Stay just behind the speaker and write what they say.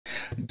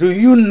Do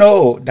you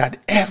know that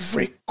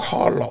every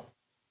color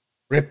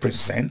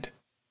represents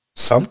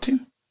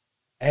something?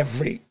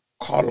 Every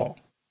color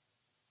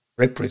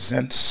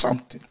represents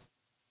something.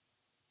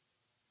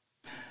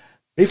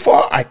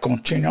 Before I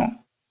continue,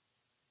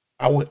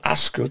 I will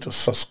ask you to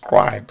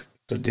subscribe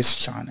to this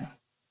channel,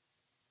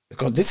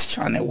 because this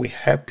channel will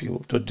help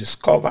you to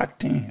discover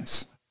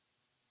things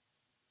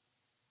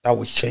that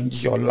will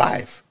change your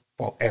life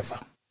forever.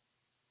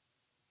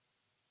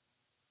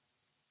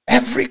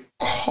 Every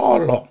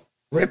color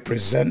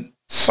represents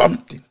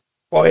something.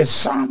 For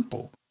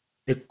example,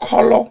 the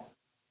color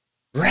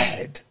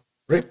red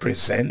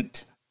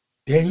represents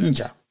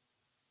danger.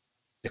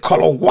 The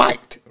color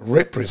white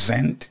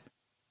represents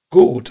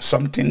good,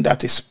 something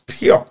that is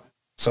pure,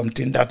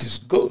 something that is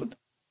good.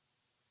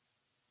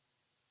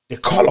 The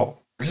color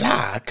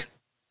black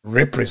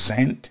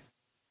represents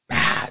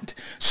bad,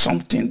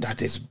 something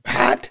that is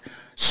bad,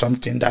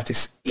 something that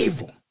is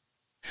evil.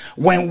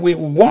 When we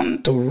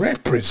want to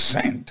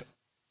represent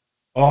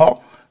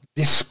or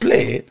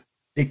display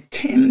the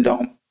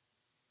kingdom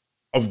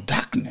of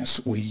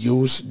darkness, we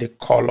use the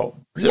color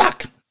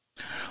black.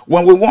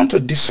 When we want to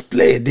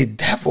display the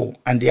devil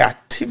and the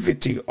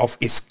activity of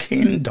his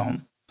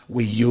kingdom,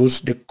 we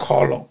use the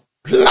color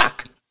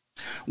black.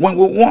 When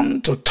we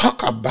want to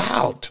talk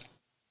about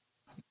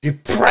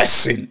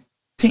depressing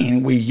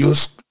thing, we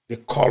use the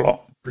color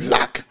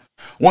black.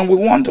 When we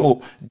want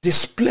to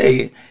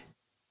display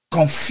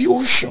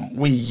confusion,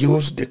 we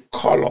use the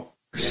color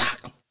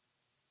black.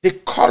 The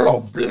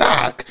color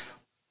black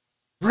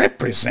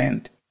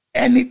represents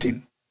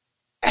anything,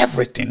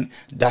 everything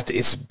that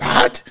is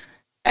bad,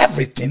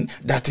 everything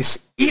that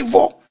is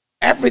evil,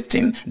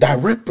 everything that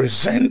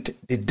represents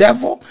the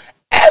devil,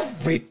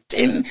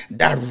 everything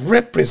that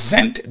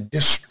represents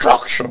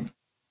destruction.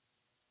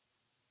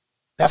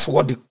 That's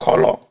what the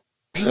color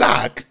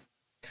black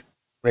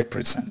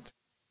represents.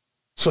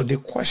 So the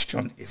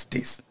question is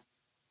this.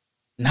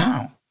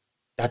 Now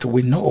that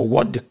we know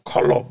what the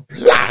color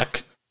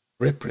black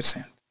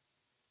represents,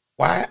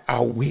 why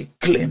are we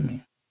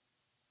claiming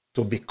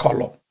to be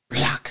color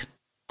black,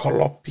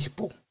 color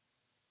people,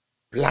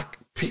 black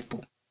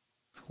people?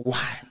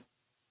 Why?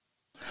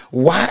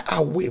 Why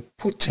are we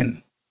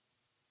putting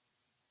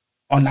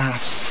on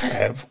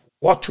ourselves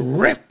what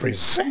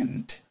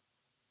represent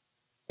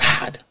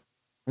bad,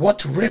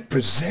 what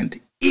represent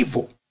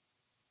evil?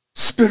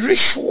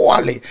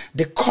 Spiritually,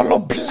 the color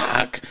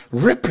black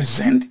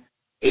represent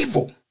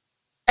evil,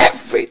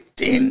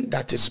 everything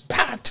that is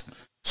bad.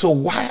 So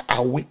why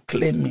are we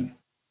claiming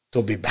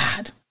to be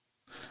bad?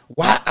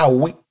 Why are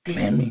we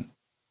claiming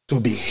to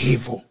be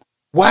evil?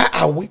 Why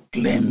are we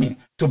claiming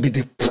to be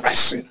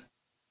depressing?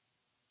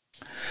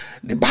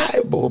 The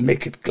Bible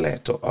makes it clear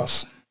to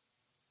us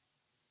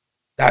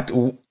that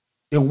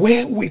the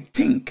way we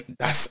think,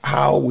 that's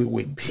how we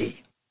will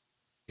be.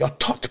 Your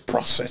thought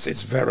process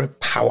is very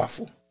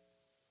powerful.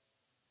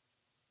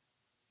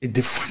 It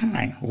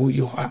defines who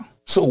you are.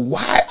 So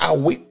why are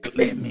we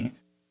claiming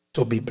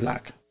to be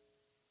black?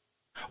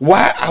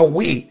 Why are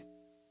we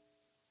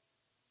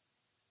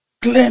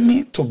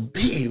claiming to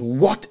be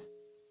what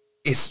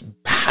is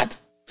bad?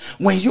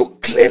 When you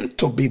claim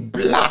to be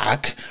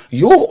black,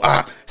 you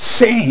are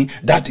saying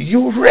that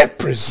you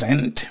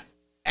represent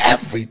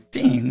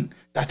everything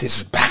that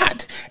is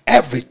bad,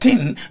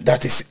 everything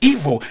that is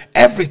evil,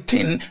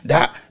 everything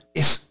that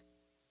is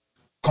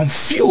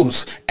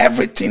confused,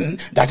 everything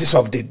that is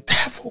of the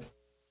devil.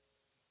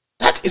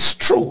 That is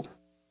true.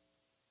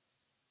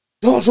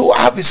 Those who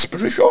have a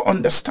spiritual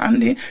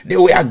understanding, they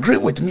will agree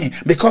with me,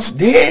 because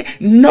they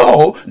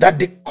know that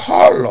the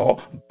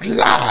color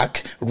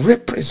black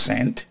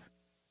represents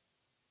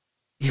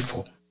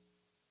evil.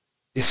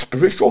 The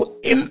spiritual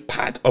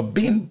impact of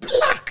being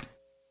black.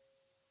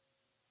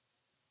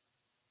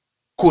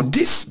 Could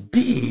this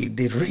be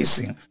the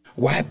reason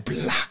why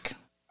black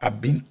are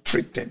being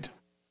treated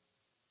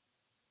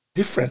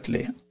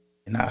differently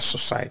in our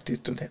society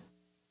today?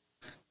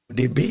 Could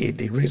it be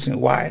the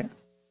reason why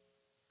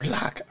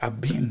black are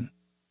being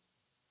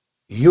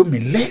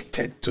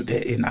humiliated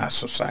today in our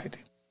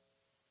society?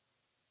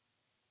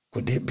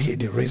 Could it be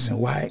the reason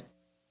why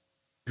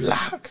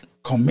black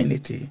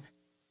community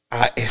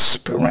are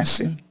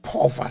experiencing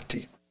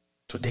poverty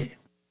today?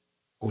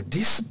 Could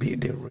this be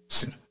the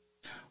reason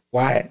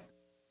why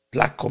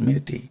black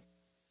community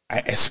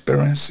are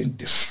experiencing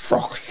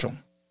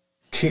destruction,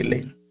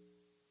 killing,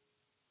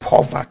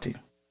 poverty,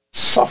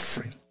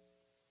 suffering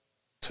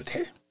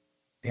today?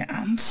 The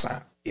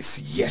answer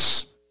is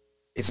yes.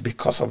 It's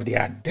because of the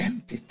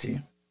identity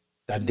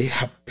that they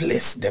have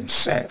placed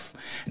themselves.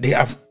 They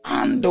have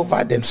handed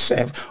over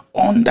themselves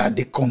under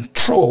the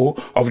control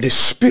of the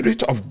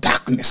spirit of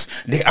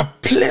darkness. They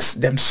have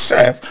placed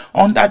themselves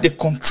under the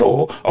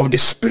control of the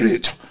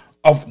spirit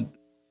of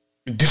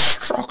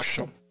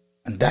destruction.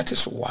 And that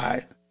is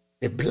why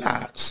the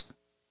blacks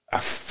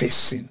are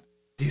facing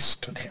this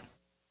today.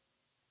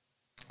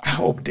 I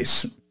hope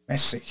this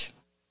message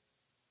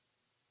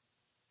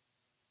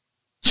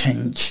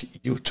change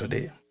you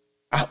today.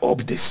 I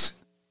hope this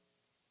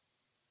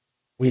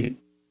will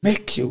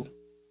make you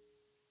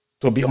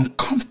to be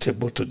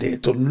uncomfortable today,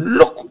 to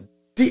look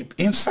deep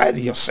inside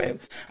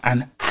yourself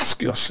and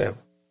ask yourself,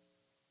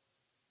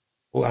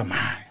 who am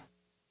I?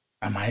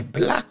 Am I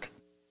black?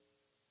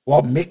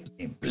 What makes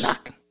me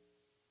black?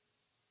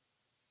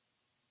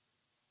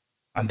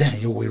 And then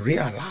you will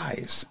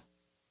realize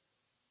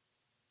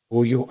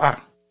who you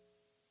are.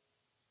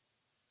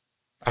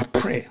 I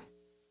pray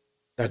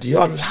that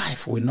your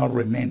life will not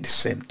remain the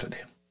same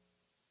today.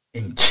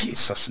 In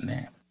Jesus'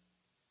 name,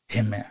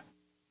 amen.